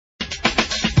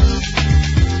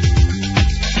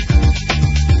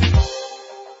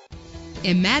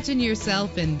Imagine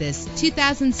yourself in this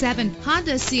 2007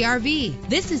 Honda CR-V.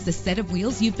 This is the set of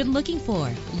wheels you've been looking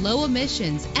for. Low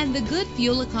emissions and the good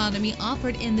fuel economy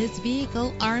offered in this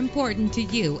vehicle are important to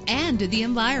you and to the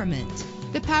environment.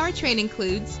 The powertrain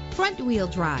includes front-wheel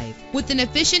drive with an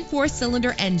efficient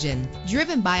 4-cylinder engine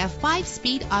driven by a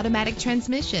 5-speed automatic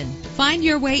transmission. Find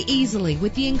your way easily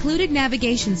with the included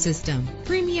navigation system.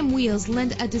 Premium wheels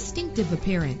lend a distinctive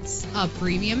appearance. A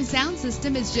premium sound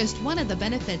system is just one of the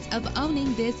benefits of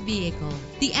owning this vehicle.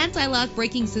 The anti-lock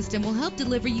braking system will help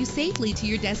deliver you safely to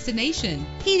your destination.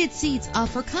 Heated seats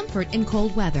offer comfort in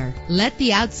cold weather. Let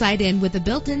the outside in with a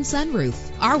built-in sunroof.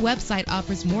 Our website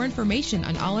offers more information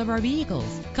on all of our vehicles.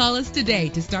 Call us today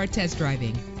to start test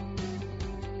driving.